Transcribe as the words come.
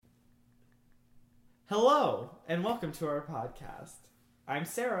Hello, and welcome to our podcast. I'm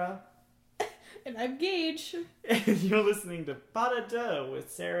Sarah. And I'm Gage. And you're listening to Pas de Deux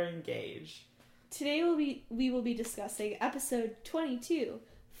with Sara and Gage. Today we will be discussing episode 22,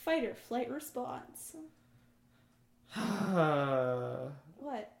 Fight or Flight Response.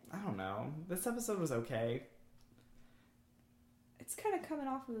 What? I don't know. This episode was okay. It's kind of coming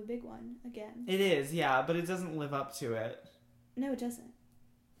off of a big one again. It is, yeah, but it doesn't live up to it. No, it doesn't.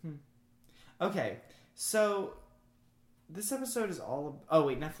 Okay, so this episode is all... Oh,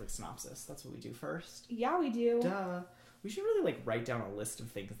 wait, Netflix synopsis. That's what we do first. Yeah, we do. Duh. We should really, write down a list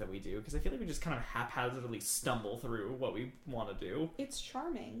of things that we do, because I feel like we just kind of haphazardly stumble through what we want to do. It's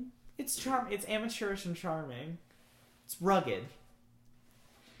charming. It's amateurish and charming. It's rugged.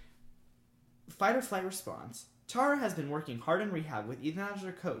 Fight or flight response. Tara has been working hard in rehab with Ethan as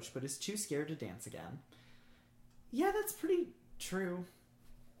her coach, but is too scared to dance again. Yeah, that's pretty true.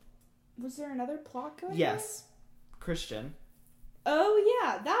 Was there another plot going on? Yes. Christian. Oh,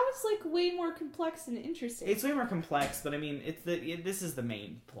 yeah. That was, way more complex and interesting. It's way more complex, but I mean, this is the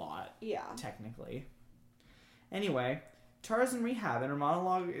main plot. Yeah. Technically. Anyway, Tara's in rehab, and her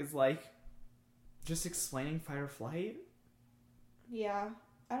monologue is, just explaining fight or flight. Yeah.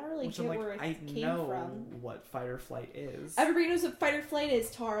 I don't really get where it came from. I know what fight or flight is. Everybody knows what fight or flight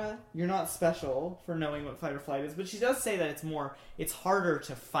is, Tara. You're not special for knowing what fight or flight is, but she does say that it's harder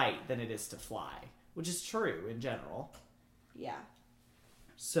to fight than it is to fly, which is true in general. Yeah.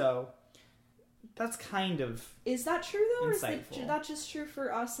 So, that's kind of Is that true, though? insightful. Or is that just true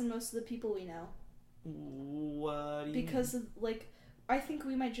for us and most of the people we know? What do you Because, I think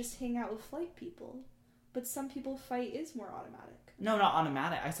we might just hang out with flight people. But some people fight is more automatic. No, not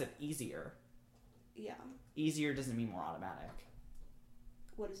automatic. I said easier. Yeah. Easier doesn't mean more automatic.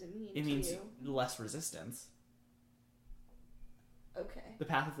 What does it mean? It means you? less resistance. Okay. The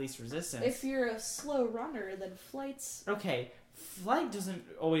path of least resistance. If you're a slow runner, then flight's... Okay, flight doesn't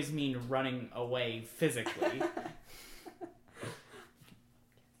always mean running away physically.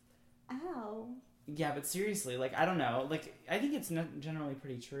 Ow. Yeah, but seriously, I don't know. I think it's generally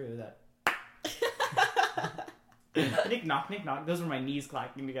pretty true that... Nick knock. Those were my knees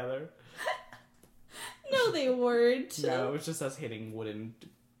clacking together. No, they weren't. No, it was just us hitting wooden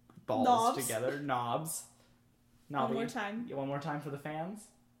balls Knobs. together. Knobs. One more time. Yeah, one more time for the fans.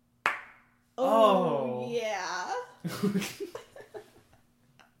 Oh. Yeah.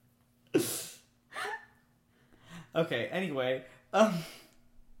 Okay, anyway.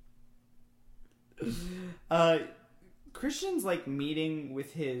 Christian's meeting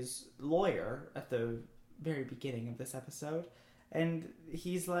with his lawyer at the very beginning of this episode, and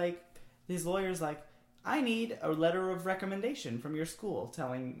his lawyer's like, I need a letter of recommendation from your school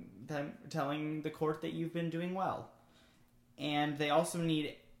telling the court that you've been doing well. And they also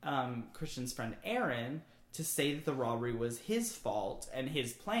need Christian's friend Aaron to say that the robbery was his fault and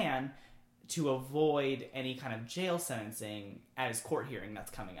his plan to avoid any kind of jail sentencing at his court hearing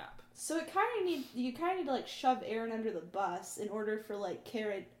that's coming up. So you kind of need to shove Aaron under the bus in order for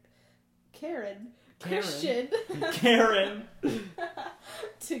Christian Karen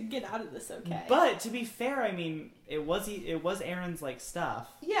to get out of this okay. But to be fair, I mean, it was Aaron's stuff.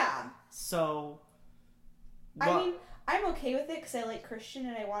 Yeah. So I mean, I'm okay with it because I like Christian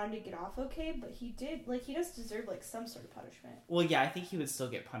and I want him to get off okay, but he does deserve some sort of punishment. Well, yeah, I think he would still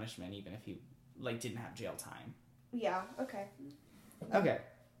get punishment even if he didn't have jail time. Yeah, okay. Okay.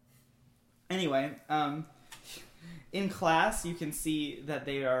 Anyway, in class you can see that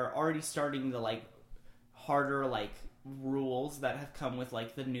they are already starting the harder rules that have come with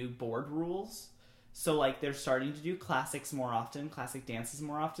the new board rules. So they're starting to do classic dances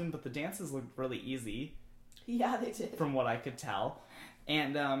more often, but the dances looked really easy. Yeah, they did. From what I could tell.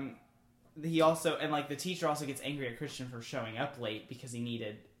 And he also the teacher also gets angry at Christian for showing up late because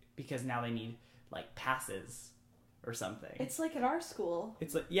now they need passes or something. It's at our school.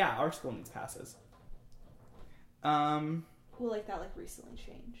 It's our school needs passes. Well, that recently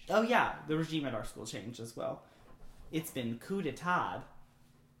changed. Oh yeah, the regime at our school changed as well. It's been coup d'etat.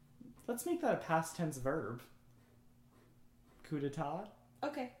 Let's make that a past tense verb. Coup d'etat?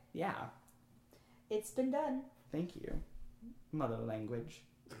 Okay. Yeah. It's been done. Thank you. Mother language.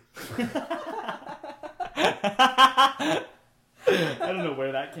 I don't know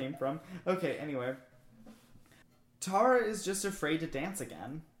where that came from. Okay, anyway. Tara is just afraid to dance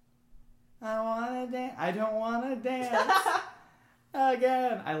again. I don't wanna dance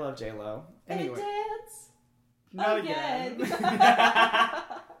again. I love J-Lo. Anyway. Dance No, again.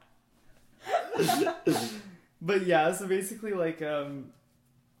 But yeah, so basically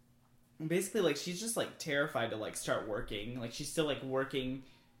she's just terrified to start working. She's still working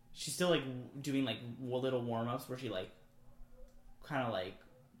she's still like doing like little warm-ups where she like kind of like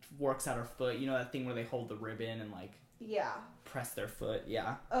works out her foot. You know that thing where they hold the ribbon and like press their foot.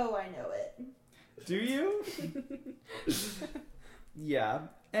 Yeah. Oh, I know it. Do you? Yeah.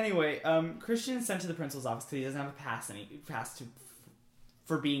 Anyway, Christian's sent to the principal's office because he doesn't have a pass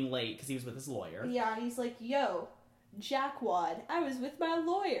for being late because he was with his lawyer. Yeah, and he's like, "Yo, jackwad, I was with my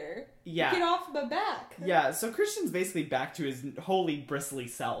lawyer. Yeah. Get off my back." Yeah, so Christian's basically back to his wholly bristly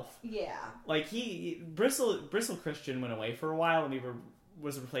self. Yeah. Like, Bristle Christian went away for a while and he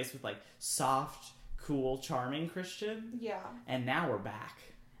was replaced with, like, soft, cool, charming Christian. Yeah. And now we're back.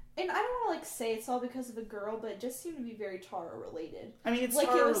 And I don't want to, like, say it's all because of a girl, but it just seemed to be very Tara related. I mean, it's like,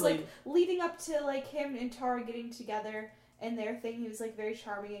 Tara it was, related. like, leading up to, like, him and Tara getting together and their thing, he was, like, very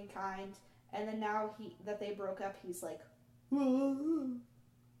charming and kind. And then now that they broke up, he's like...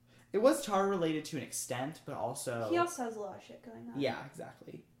 It was Tara related to an extent, but also... He also has a lot of shit going on. Yeah,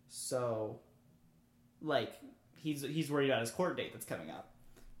 exactly. So, like, he's worried about his court date that's coming up.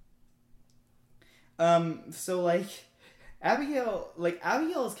 So, like... Abigail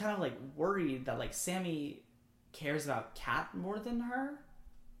is kind of, like, worried that, like, Sammy cares about Kat more than her.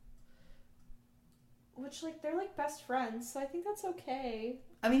 Which, like, they're, like, best friends, so I think that's okay.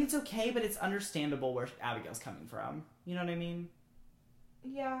 I mean, it's okay, but it's understandable where Abigail's coming from. You know what I mean?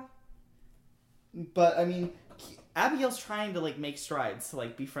 Yeah. But, I mean, Abigail's trying to, like, make strides to,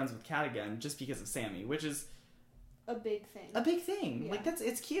 like, be friends with Kat again just because of Sammy, which is... A big thing. Yeah. Like,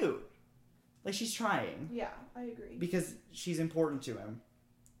 it's cute. Like, she's trying. Yeah, I agree. Because she's important to him.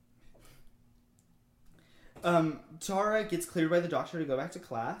 Tara gets cleared by the doctor to go back to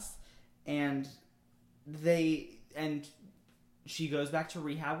class, and she goes back to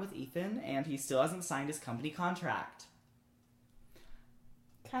rehab with Ethan, and he still hasn't signed his company contract.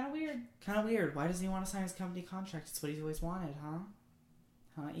 Kind of weird. Why doesn't he want to sign his company contract? It's what he's always wanted, huh?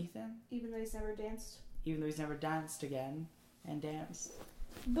 Huh, Ethan? Even though he's never danced? Even though he's never danced again. And danced.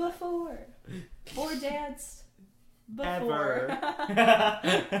 Before. Or danced. Before.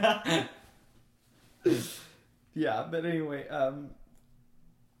 Ever. Yeah, but anyway,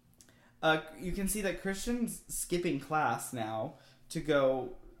 you can see that Christian's skipping class now to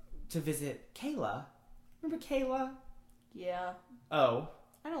go to visit Kayla. Remember Kayla? Yeah. Oh.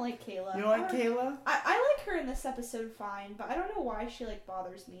 I don't like Kayla. You don't like Kayla? I like her in this episode fine, but I don't know why she, like,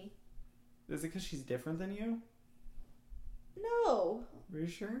 bothers me. Is it because she's different than you? No. Are you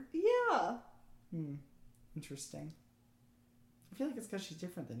sure? Yeah. Interesting. I feel like it's because she's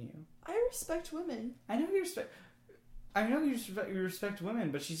different than you. I respect women. I know you respect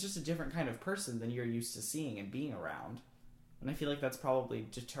women, but she's just a different kind of person than you're used to seeing and being around. And I feel like that's probably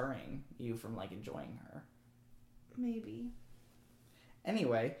deterring you from, like, enjoying her. Maybe.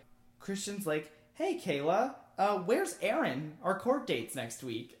 Anyway, Christian's like, "Hey, Kayla, where's Aaron? Our court date's next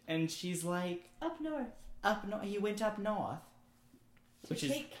week." And she's like... Up north. He went up north. To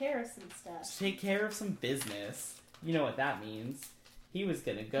take care of some stuff. To take care of some business. You know what that means. He was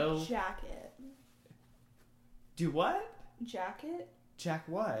gonna go... Jacket. Do what? Jacket? Jack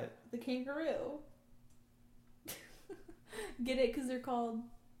what? The kangaroo. Get it? Because they're called...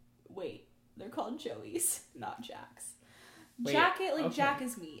 Wait. They're called Joeys, not Jacks. Wait, jacket, like, okay. Jack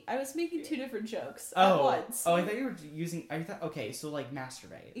is meat. I was making two different jokes at once. Oh, I thought you were using... okay, so, like,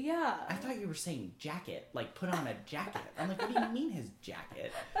 masturbate. Yeah. I thought you were saying jacket. Like, put on a jacket. I'm like, what do you mean his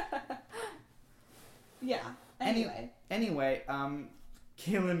jacket? Yeah. Anyway,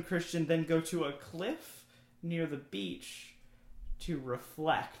 Kayla and Christian then go to a cliff near the beach to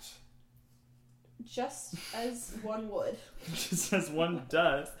reflect. Just as one would. Just as one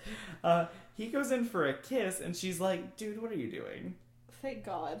does. He goes in for a kiss, and she's like, "Dude, what are you doing?" Thank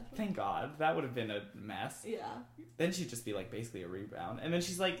God. Thank God. That would have been a mess. Yeah. Then she'd just be, like, basically a rebound. And then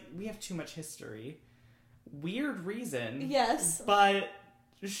she's like, "We have too much history." Weird reason. Yes. But,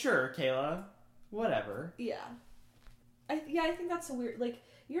 sure, Kayla. Whatever. Yeah. I think that's a weird... Like,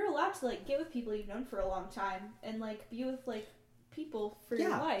 you're allowed to, like, get with people you've known for a long time and, like, be with, like, people for your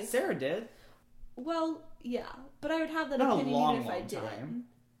life. Sarah did. Well, yeah. But I would have that opinion even if I didn't.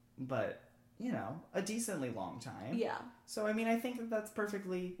 But... You know, a decently long time. Yeah. So, I mean, I think that's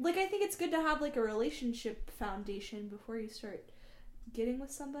perfectly... Like, I think it's good to have, like, a relationship foundation before you start getting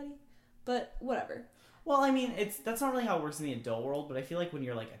with somebody. But, whatever. Well, I mean, that's not really how it works in the adult world, but I feel like when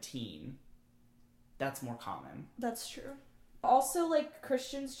you're, like, a teen, that's more common. That's true. Also, like,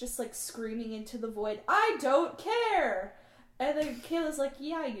 Christian's just, like, screaming into the void, "I don't care!" And then Kayla's like,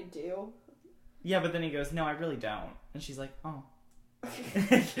 "Yeah, you do." Yeah, but then he goes, "No, I really don't." And she's like, "Oh."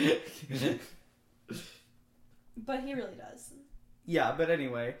 But he really does. Yeah, but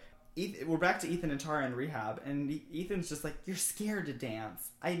anyway, we're back to Ethan and Tara in rehab, and Ethan's just like, "You're scared to dance.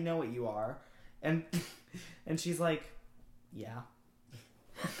 I know what you are," and she's like, "Yeah."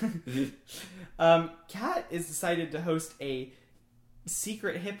 Kat is decided to host a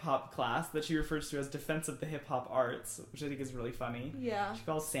secret hip-hop class that she refers to as Defense of the Hip-Hop Arts, which I think is really funny. Yeah. She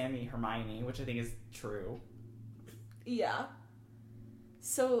calls Sammy Hermione, which I think is true. Yeah.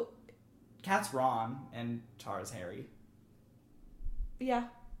 So... Kat's Ron, and Tara's Harry. Yeah.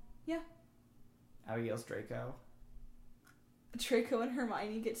 Yeah. Abigail's Draco. Draco and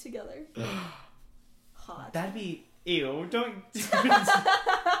Hermione get together. Hot. That'd be... Ew, don't...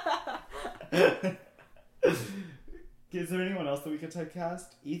 Is there anyone else that we could typecast?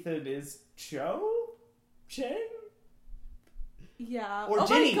 Ethan is Cho? Chang? Yeah. Or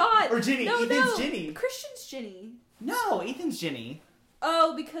Ginny. My God. Or Ginny. No, Ethan's Ginny. Christian's Ginny. No, Ethan's Ginny.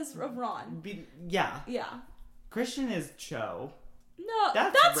 Oh, because of Ron. Yeah. Yeah. Christian is Cho. No,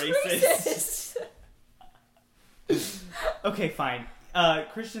 that's racist. Okay, fine.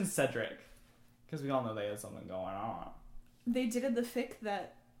 Christian's Cedric. Because we all know they have something going on. They did the fic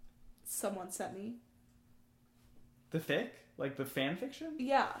that someone sent me. The fic? Like the fan fiction?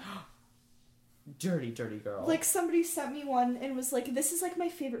 Yeah. Dirty, dirty girl. Like somebody sent me one and was like, "This is like my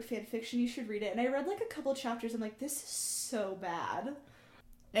favorite fan fiction. You should read it." And I read like a couple chapters. I'm like, "This is so bad."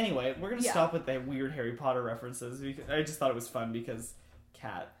 Anyway, we're gonna stop with the weird Harry Potter references. I just thought it was fun because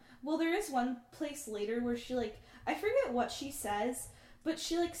Kat. Well, there is one place later where she like, I forget what she says, but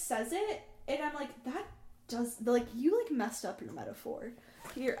she like says it, and I'm like, that does like you like messed up your metaphor.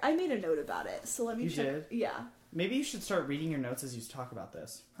 Here, I made a note about it, so let me. You did? Yeah. Maybe you should start reading your notes as you talk about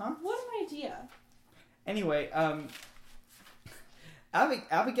this, huh? What an idea. Anyway,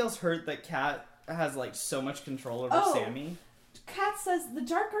 Abigail's hurt that Kat has like so much control over Sammy. Kat says, "The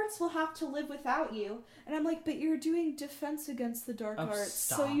dark arts will have to live without you." And I'm like, "But you're doing defense against the dark arts,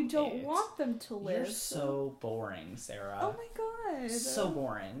 so you don't want them to live." You're so boring, Sarah. Oh my God. So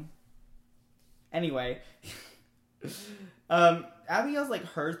boring. Anyway, Abigail's like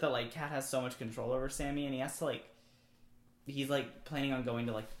hurt that like Kat has so much control over Sammy, and he has to like, he's like planning on going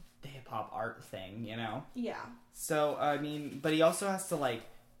to like the hip hop art thing, you know? Yeah. So I mean, but he also has to like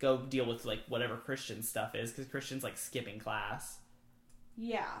go deal with like whatever Christian stuff is, because Christian's like skipping class.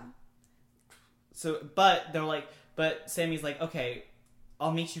 Yeah. So, but Sammy's like, "Okay,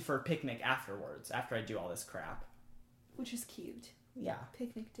 I'll meet you for a picnic afterwards, after I do all this crap." Which is cute. Yeah.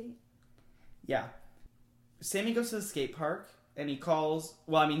 Picnic date. Yeah. Sammy goes to the skate park, and he calls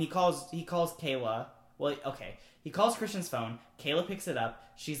Kayla. Well, okay. He calls Christian's phone. Kayla picks it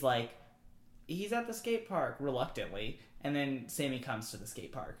up. She's like, "He's at the skate park," reluctantly. And then Sammy comes to the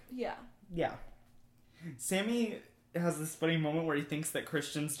skate park. Yeah. Yeah. Sammy has this funny moment where he thinks that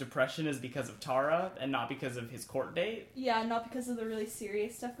Christian's depression is because of Tara and not because of his court date. Yeah, not because of the really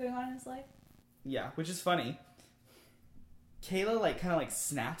serious stuff going on in his life. Yeah, which is funny. Kayla, like, kind of, like,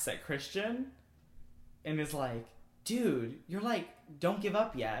 snaps at Christian and is like, "Dude, you're like, don't give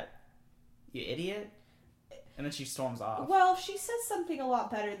up yet, you idiot." And then she storms off. Well, she says something a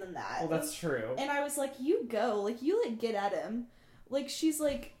lot better than that. Well, that's true. And I was like, you go. Like, you, like, get at him. Like, she's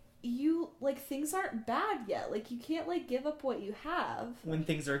like, you, like, things aren't bad yet. Like, you can't, like, give up what you have. When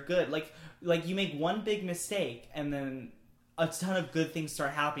things are good. Like you make one big mistake, and then a ton of good things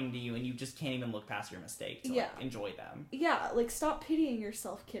start happening to you, and you just can't even look past your mistake to, like, enjoy them. Yeah, like, stop pitying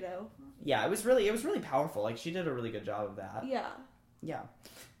yourself, kiddo. Yeah, it was really powerful. Like, she did a really good job of that. Yeah. Yeah.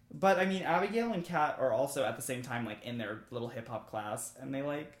 But, I mean, Abigail and Kat are also at the same time, like, in their little hip-hop class, and they,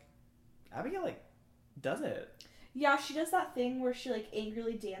 like... Abigail, like, does it. Yeah, she does that thing where she, like,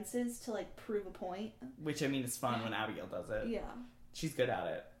 angrily dances to, like, prove a point. Which, I mean, is fun when Abigail does it. Yeah. She's good at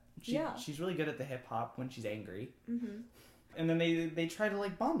it. Yeah. She's really good at the hip-hop when she's angry. Mm-hmm. And then they try to,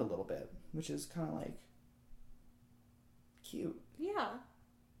 like, bond a little bit, which is kind of, like, cute. Yeah.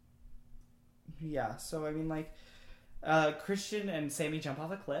 Yeah, so, I mean, like... Christian and Sammy jump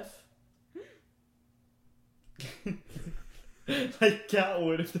off a cliff. Like Kat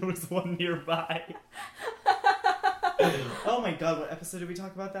would if there was one nearby. Oh my God, what episode did we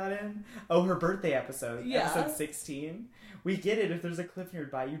talk about that in? Oh, her birthday episode. Yeah. Episode 16. We get it. If there's a cliff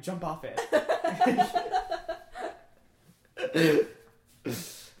nearby, you jump off it.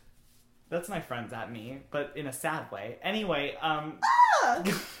 That's my friends at me, but in a sad way. Anyway,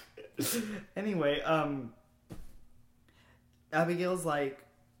 Abigail's like,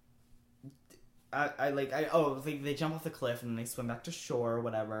 they jump off the cliff and then they swim back to shore or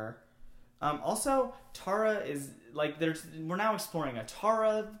whatever. Also, Tara is, like, we're now exploring a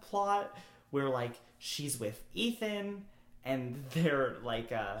Tara plot where, like, she's with Ethan And they're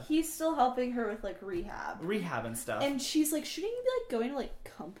like he's still helping her with like rehab and stuff. And she's like, shouldn't you be like going to like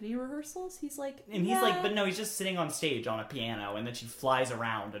company rehearsals? He's like, and he's like, but no, he's just sitting on stage on a piano, and then she flies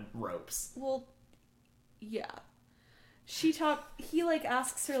around and ropes. Well, yeah. He like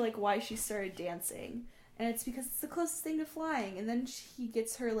asks her like why she started dancing, and it's because it's the closest thing to flying. And then he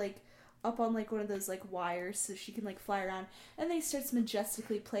gets her like up on like one of those like wires so she can like fly around, and then he starts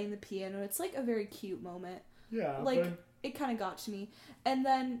majestically playing the piano. It's like a very cute moment. Yeah, like it kind of got to me. And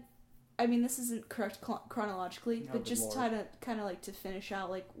then, I mean, this isn't correct chronologically, but just kind of like to finish out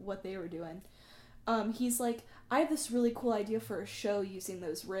like what they were doing. He's like, I have this really cool idea for a show using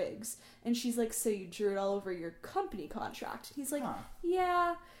those rigs. And she's like, so you drew it all over your company contract? And he's like,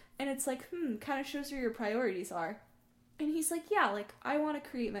 yeah. And it's like, kind of shows where your priorities are. And he's like, yeah, like, I want to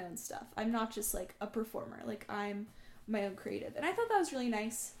create my own stuff. I'm not just like a performer. Like, I'm my own creative. And I thought that was really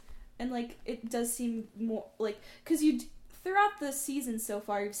nice. And like, it does seem more like, because throughout the season so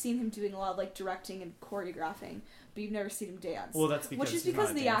far, you've seen him doing a lot of like directing and choreographing, but you've never seen him dance. Well, that's because he's not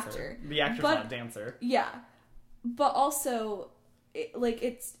a dancer. Actor. The actor's not a dancer. Yeah, but also,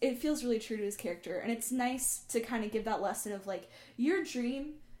 it feels really true to his character, and it's nice to kind of give that lesson of like, your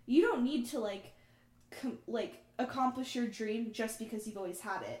dream, you don't need to like accomplish your dream just because you've always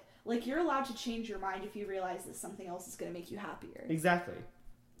had it. Like, you're allowed to change your mind if you realize that something else is going to make you happier. Exactly.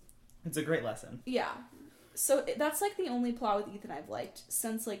 It's a great lesson. Yeah. So that's like the only plot with Ethan I've liked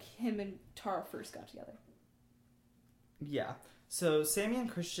since like him and Tara first got together. Yeah. So Sammy and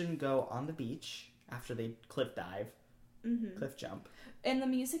Christian go on the beach after they cliff jump. And the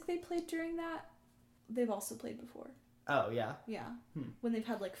music they played during that, they've also played before. Oh, yeah? Yeah. When they've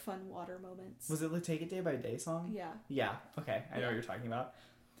had like fun water moments. Was it the Take It Day by Day song? Yeah. Yeah. Okay. I know what you're talking about.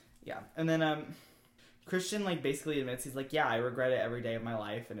 Yeah. And then Christian like basically admits, he's like, yeah, I regret it every day of my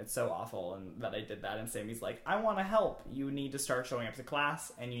life and it's so awful and that I did that. And Sammy's like, I want to help. You need to start showing up to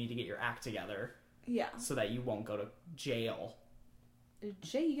class and you need to get your act together. Yeah. So that you won't go to jail.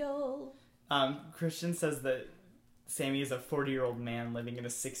 Jail. Christian says that Sammy is a 40-year-old man living in a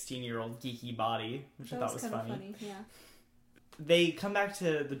 16-year-old geeky body, which I thought was funny. Yeah. They come back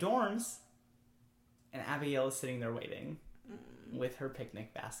to the dorms and Abigail is sitting there waiting with her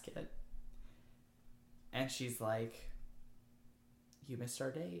picnic basket. And she's like, you missed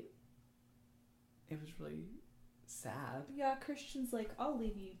our date. It was really sad. Yeah, Christian's like, I'll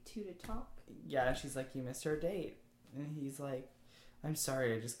leave you two to talk. Yeah, and she's like, you missed our date. And he's like, I'm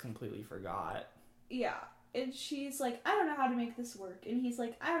sorry, I just completely forgot. Yeah, and she's like, I don't know how to make this work. And he's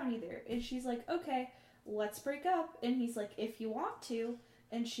like, I don't either. And she's like, okay, let's break up. And he's like, if you want to.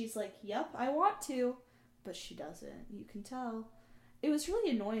 And she's like, yep, I want to. But she doesn't. You can tell. It was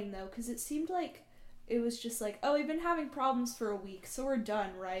really annoying, though, because it seemed like it was just like, oh, we've been having problems for a week, so we're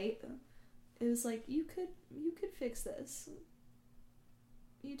done, right? It was like, you could fix this.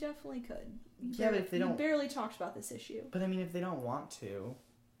 You definitely could. But if they don't... You barely talked about this issue. But I mean, if they don't want to...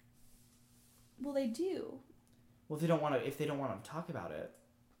 Well, they do. Well, if they don't want to talk about it,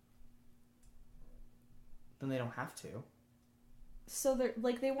 then they don't have to. So they're,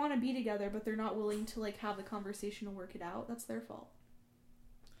 like, they want to be together, but they're not willing to, like, have the conversation to work it out. That's their fault.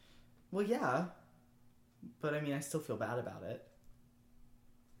 Well, yeah. But, I mean, I still feel bad about it.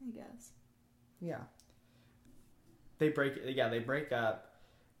 I guess. Yeah. They break up,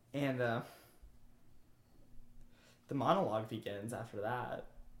 and the monologue begins after that,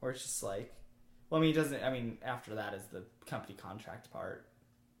 where it's just like, well, I mean, after that is the company contract part,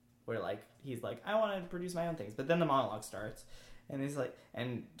 where, like, he's like, I want to produce my own things, but then the monologue starts, and he's like,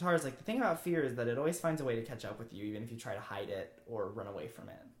 and Tara's like, the thing about fear is that it always finds a way to catch up with you, even if you try to hide it or run away from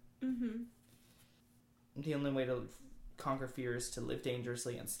it. Mm-hmm. The only way to conquer fear is to live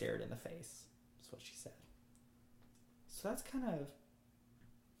dangerously and stare it in the face. That's what she said. So that's kind of...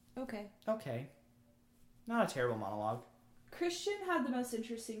 Okay. Not a terrible monologue. Christian had the most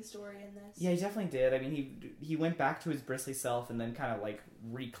interesting story in this. Yeah, he definitely did. I mean, he went back to his bristly self and then kind of, like,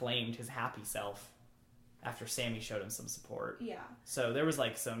 reclaimed his happy self after Sammy showed him some support. Yeah. So there was,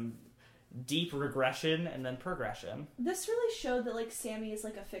 like, some deep regression and then progression. This really showed that, like, Sammy is,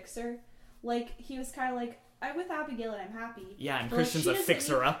 like, a fixer. Like, he was kind of like, I'm with Abigail and I'm happy. Yeah, and Christian's a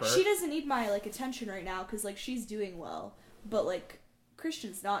fixer-upper. She doesn't need my, like, attention right now because, like, she's doing well. But, like,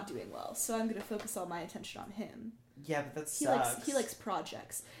 Christian's not doing well, so I'm going to focus all my attention on him. Yeah, but that sucks. He likes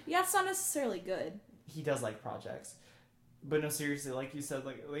projects. Yeah, it's not necessarily good. He does like projects. But no, seriously, like you said,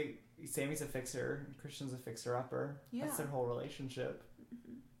 like Sammy's a fixer, Christian's a fixer-upper. Yeah. That's their whole relationship.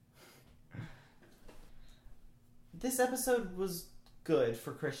 Mm-hmm. This episode was good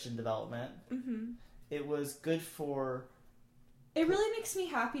for Christian development. Mm-hmm. It was good for... It really makes me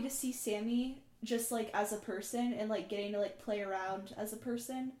happy to see Sammy just, like, as a person and, like, getting to, like, play around as a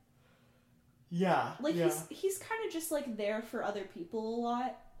person. Yeah. Like, he's kind of just, like, there for other people a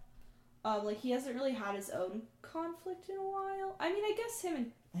lot. Like, he hasn't really had his own conflict in a while. I mean, I guess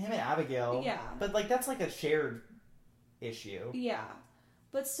him and Abigail. Yeah. But, like, that's, like, a shared issue. Yeah.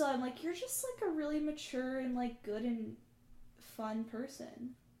 But still, I'm like, you're just, like, a really mature and, like, good and fun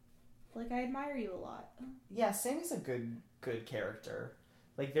person. Like, I admire you a lot. Yeah, Sammy's a good character.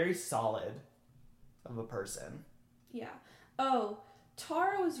 Like, very solid of a person. Yeah. Oh,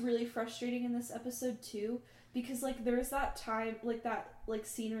 Tara was really frustrating in this episode, too. Because, like, there was that time, like, that, like,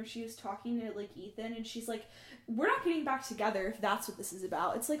 scene where she was talking to, like, Ethan, and she's like, we're not getting back together if that's what this is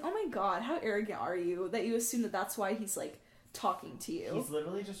about. It's like, oh my god, how arrogant are you that you assume that that's why he's, like, talking to you. He's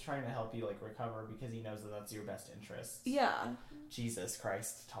literally just trying to help you, like, recover because he knows that that's your best interest. Yeah. Jesus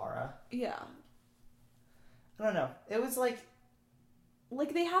Christ, Tara. Yeah. I don't know. It was, like,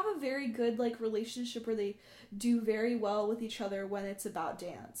 they have a very good, like, relationship where they do very well with each other when it's about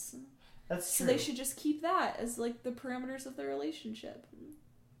dance. That's true. So they should just keep that as, like, the parameters of their relationship.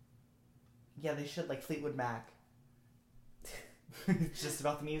 Yeah, they should, like Fleetwood Mac. It's just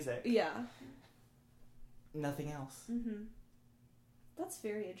about the music. Yeah. Nothing else. Mm-hmm. That's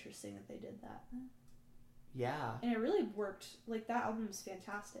very interesting that they did that. Yeah. And it really worked. Like, that album was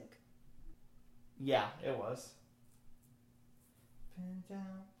fantastic. Yeah, it was. Been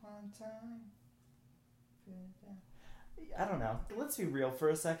down one time. Been down. I don't know. Let's be real for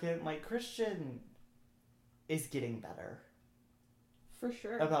a second. Like, Christian is getting better. For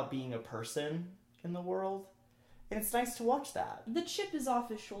sure. About being a person in the world. And it's nice to watch that. The chip is off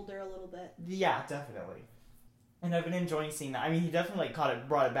his shoulder a little bit. Yeah, definitely. And I've been enjoying seeing that. I mean, he definitely like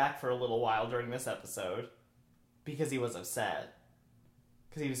brought it back for a little while during this episode. Because he was upset.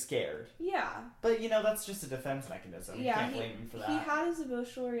 Because he was scared. Yeah. But, you know, that's just a defense mechanism. Yeah, you can't blame him for that. He had his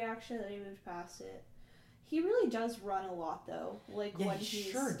emotional reaction and he moved past it. He really does run a lot, though. Like, yeah, when he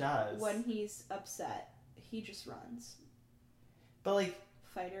sure does. When he's upset, he just runs. But, like...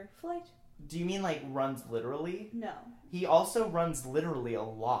 Fighter, flight. Do you mean, like, runs literally? No. He also runs literally a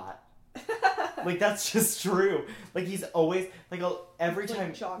lot. Like, that's just true. Like, he's always... Like, every time...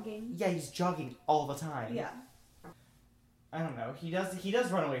 Like, jogging. Yeah, he's jogging all the time. Yeah. I don't know. He does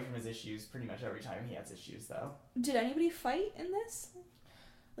run away from his issues pretty much every time he has issues, though. Did anybody fight in this?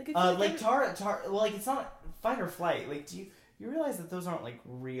 Like, Tara, well, like, it's not fight or flight. Like, do you realize that those aren't, like,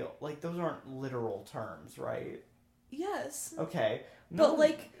 real... Like, those aren't literal terms, right? Yes. Okay. No, but,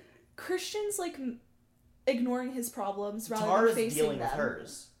 like, Christian's, like, ignoring his problems rather Tara's than facing dealing them. with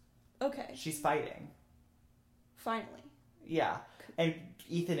hers. Okay. She's fighting. Finally. Yeah. And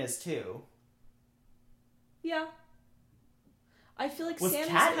Ethan is, too. Yeah. I feel like Was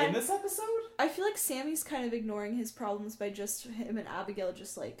Kat in this episode? I feel like Sammy's kind of ignoring his problems by just him and Abigail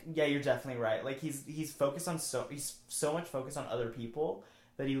just like... Yeah, you're definitely right. Like, he's focused on he's so much focused on other people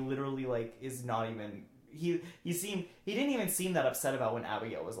that he literally, like, is not even... He didn't even seem that upset about when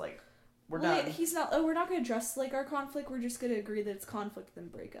Abigail was like, we're done. He's not... Oh, we're not going to address, like, our conflict. We're just going to agree that it's conflict, then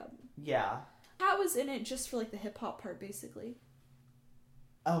break up. Yeah. Kat was in it just for, like, the hip-hop part, basically.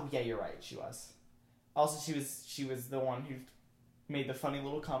 Oh, yeah, you're right. She was. Also, she was the one who made the funny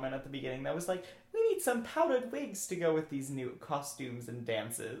little comment at the beginning that was like, we need some powdered wigs to go with these new costumes and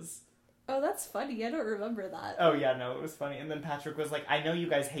dances. Oh, that's funny. I don't remember that. Oh, yeah, no, it was funny. And then Patrick was like, I know you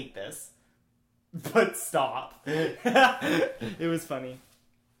guys hate this, but stop. It was funny.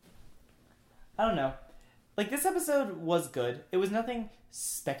 I don't know. Like, this episode was good. It was nothing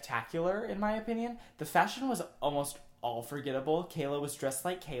spectacular, in my opinion. The fashion was almost all forgettable. Kayla was dressed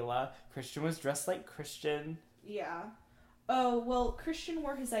like Kayla. Christian was dressed like Christian. Yeah. Oh, well, Christian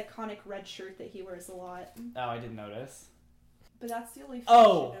wore his iconic red shirt that he wears a lot. Oh, I didn't notice. But that's the only fashion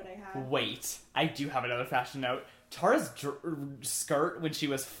note I had. Wait. I do have another fashion note. Tara's skirt, when she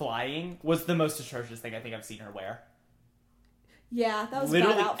was flying, was the most atrocious thing I think I've seen her wear. Yeah, that was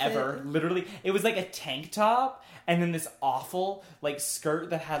literally a bad outfit. Ever. Literally. It was like a tank top, and then this awful, like, skirt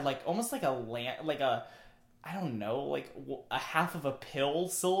that had, like, almost like I don't know, like, a half of a pill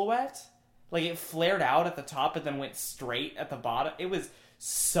silhouette. Like, it flared out at the top and then went straight at the bottom. It was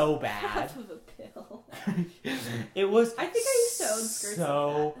so bad. Half of a pill. It was I think I used to own skirts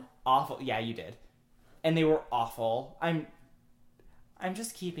so like that. awful. Yeah, you did. And they were awful. I'm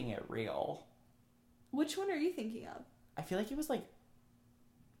just keeping it real. Which one are you thinking of? I feel like it was, like,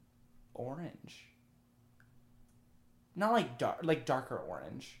 orange. Not, like, darker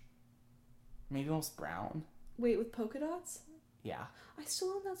orange. Maybe almost brown. Wait, with polka dots? Yeah. I still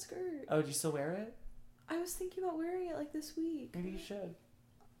own that skirt. Oh, do you still wear it? I was thinking about wearing it, like, this week. Maybe you should.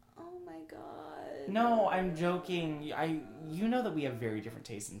 Oh my god. No, I'm joking. You know that we have very different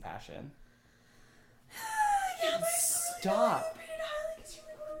tastes in fashion. Yeah, but Stop.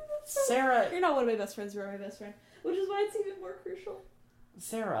 Sarah, Sarah. you're not one of my best friends. You're my best friend, which is why it's even more crucial.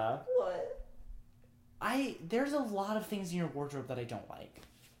 Sarah. What? There's a lot of things in your wardrobe that I don't like.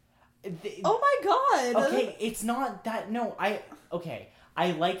 Oh my god. Okay, it's not that. No, okay.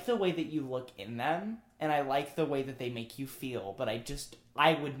 I like the way that you look in them, and I like the way that they make you feel, but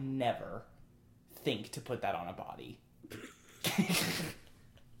I would never think to put that on a body.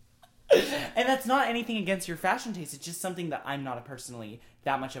 And that's not anything against your fashion taste. It's just something that I'm not personally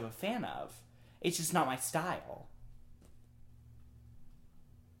that much of a fan of. It's just not my style.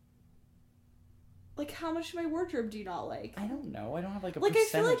 Like, how much of my wardrobe do you not like? I don't know. I don't have like a like. I feel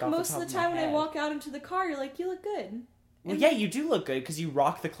percentage like most of the time when I walk out into the car, you're like, you look good. Well, yeah, you do look good because you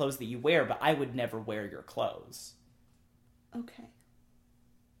rock the clothes that you wear, but I would never wear your clothes. Okay.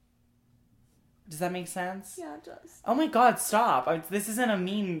 Does that make sense? Yeah, it does. Oh my god, stop. This isn't a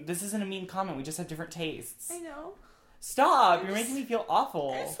mean comment. We just have different tastes. I know. Stop. You're making me feel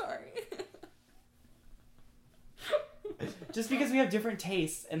awful. I'm sorry. Just because we have different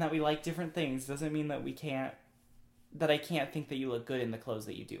tastes and that we like different things doesn't mean that I can't think that you look good in the clothes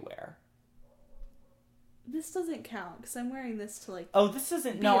that you do wear. This doesn't count because I'm wearing this to like. Oh, this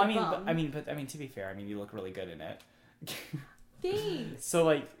isn't. No, I mean, to be fair, you look really good in it. Thanks. So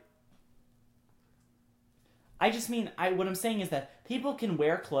like, I just mean, what I'm saying is that people can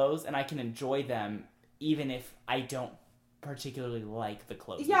wear clothes and I can enjoy them even if I don't particularly like the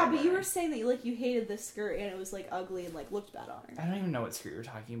clothes. Yeah, but you were saying that you hated this skirt and it was like ugly and like looked bad on her. I don't even know what skirt you're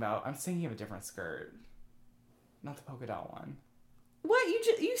talking about. I'm thinking of a different skirt, not the polka dot one. What?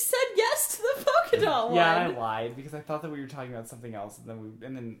 You said yes to the polka dot one. Yeah, I lied because I thought that we were talking about something else, and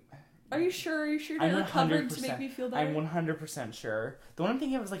then. Are you sure? Are you sure to recover to make me feel better? I'm 100% sure. The one I'm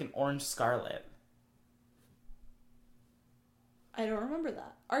thinking of is like an orange scarlet. I don't remember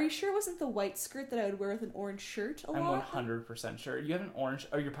that. Are you sure it wasn't the white skirt that I would wear with an orange shirt a lot? I'm 100% sure. You have an orange...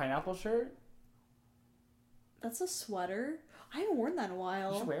 Oh, your pineapple shirt? That's a sweater. I haven't worn that in a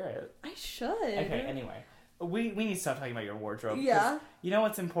while. You should wear it. I should. Okay, anyway. We need to stop talking about your wardrobe. Yeah. You know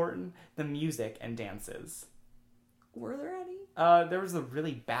what's important? The music and dances. Were there any? There was a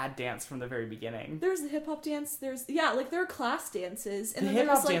really bad dance from the very beginning. There was the hip-hop dance. There were class dances. And the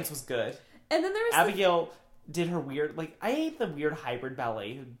hip-hop dance was good. And then there was Abigail... did her weird, I hate the weird hybrid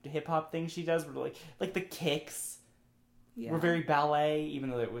ballet hip hop thing she does, where like the kicks were very ballet,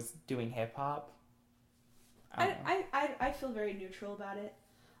 even though it was doing hip hop. I feel very neutral about it.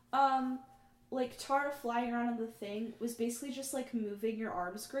 Like Tara flying around on the thing was basically just like moving your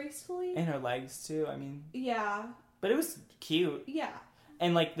arms gracefully. And her legs too, I mean. Yeah. But it was cute. Yeah.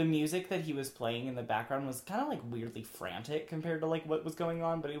 And like the music that he was playing in the background was kind of like weirdly frantic compared to like what was going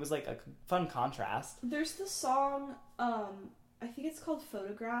on, but it was like a fun contrast. There's the song, I think it's called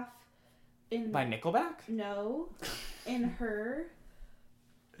Photograph. By Nickelback? No. In Her.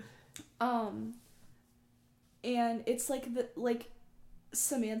 And it's like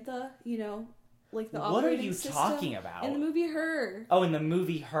Samantha, like the What are operating you system talking about? in the movie Her. Oh, in the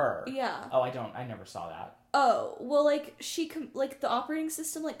movie Her. Yeah. Oh, I never saw that. Oh, well, the operating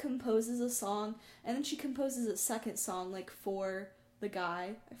system, composes a song, and then she composes a second song, for the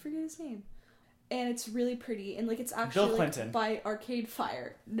guy. I forget his name. And it's really pretty, and, it's actually, Bill Clinton. By Arcade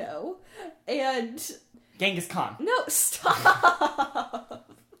Fire. No. And... Genghis Khan. No,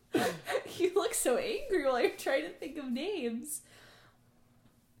 stop! You look so angry while you're trying to think of names.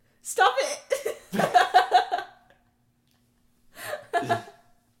 Stop it!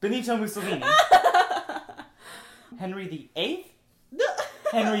 Benito Mussolini. Henry VIII?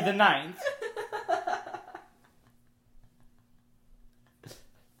 Henry IX?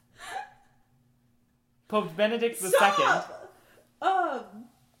 Pope Benedict II?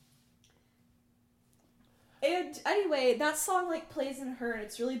 And anyway, that song, plays in Her, and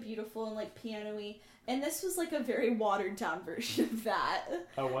it's really beautiful and, piano-y. And this was, a very watered-down version of that.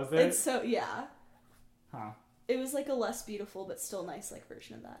 Oh, was it? And so, yeah. Huh. It was, a less beautiful but still nice,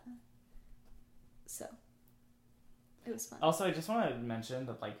 version of that. So... it was fun. Also, I just want to mention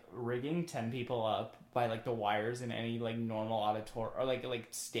that, rigging 10 people up by, the wires in any, normal auditorium or,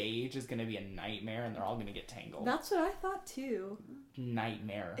 stage is going to be a nightmare, and they're all going to get tangled. That's what I thought, too.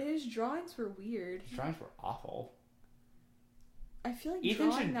 Nightmare. His drawings were weird. His drawings were awful. I feel like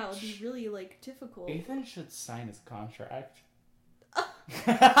drawing that would be really, difficult. Ethan should sign his contract.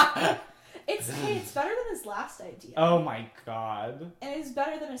 It's better than his last idea. Oh my god. And it's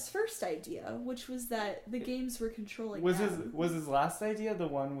better than his first idea, which was that the games were controlling Was them. his last idea the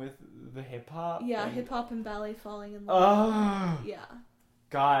one with the hip hop? Yeah, hip hop and ballet falling in love. Oh. Yeah.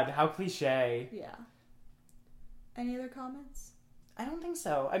 God, how cliche. Yeah. Any other comments? I don't think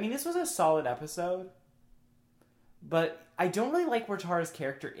so. I mean, this was a solid episode. But I don't really like where Tara's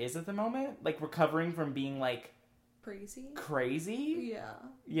character is at the moment. Like, recovering from being, like... Crazy? Yeah.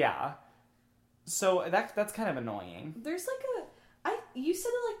 Yeah. So, that's kind of annoying. There's, like, you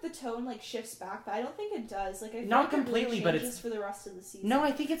said that, like, the tone, like, shifts back, but I don't think it does. Like, I feel Not like completely, it really but changes it's... for the rest of the season. No,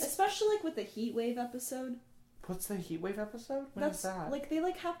 I think it's... Especially, like, with the Heat Wave episode. What's the Heatwave episode? When is that? Like, they,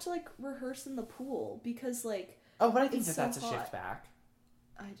 like, have to, like, rehearse in the pool because, like... Oh, but I think it's that's so a shift hot. back.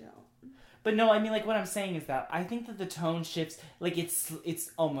 I don't. But no, I mean, like, what I'm saying is that I think that the tone shifts, like,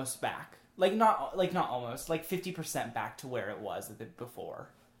 it's almost back. Like, not almost, like, 50% back to where it was before.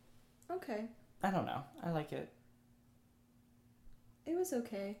 Okay. I don't know. I like it. It was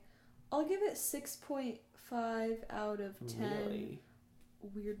okay. I'll give it 6.5 out of 10 Really?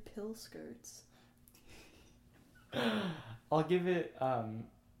 weird pill skirts. I'll give it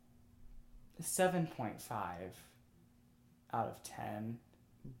 7.5 out of 10.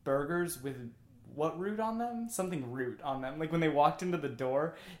 Burgers with what root on them? Something root on them. Like when they walked into the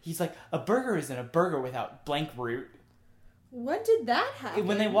door, he's like, a burger isn't a burger without blank root. When did that happen?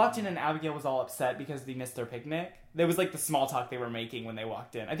 When they walked in and Abigail was all upset because they missed their picnic. That was like the small talk they were making when they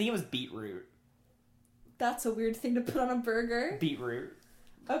walked in. I think it was beetroot. That's a weird thing to put on a burger. Beetroot.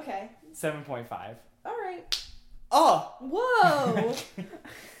 Okay. 7.5. Alright. Oh! Whoa!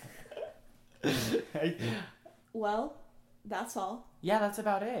 Well, that's all. Yeah, that's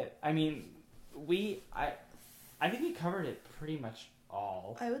about it. I mean, I think we covered it pretty much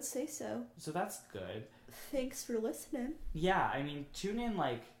all. I would say so. So that's good. Thanks for listening. Yeah, I mean, tune in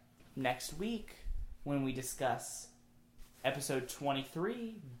like next week when we discuss episode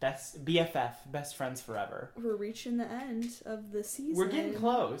 23, Best Friends Forever. We're reaching the end of the season. We're getting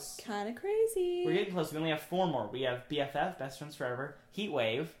close. Kind of crazy. We're getting close. We only have 4 more. We have BFF, Best Friends Forever, Heat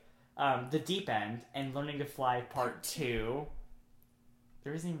Wave, The Deep End, and Learning to Fly Part 2.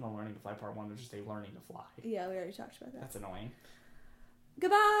 There isn't even a Learning to Fly Part 1. There's just a Learning to Fly. Yeah, we already talked about that. That's annoying.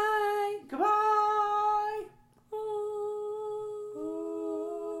 Goodbye! Goodbye!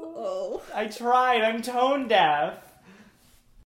 Oh. I tried. I'm tone deaf.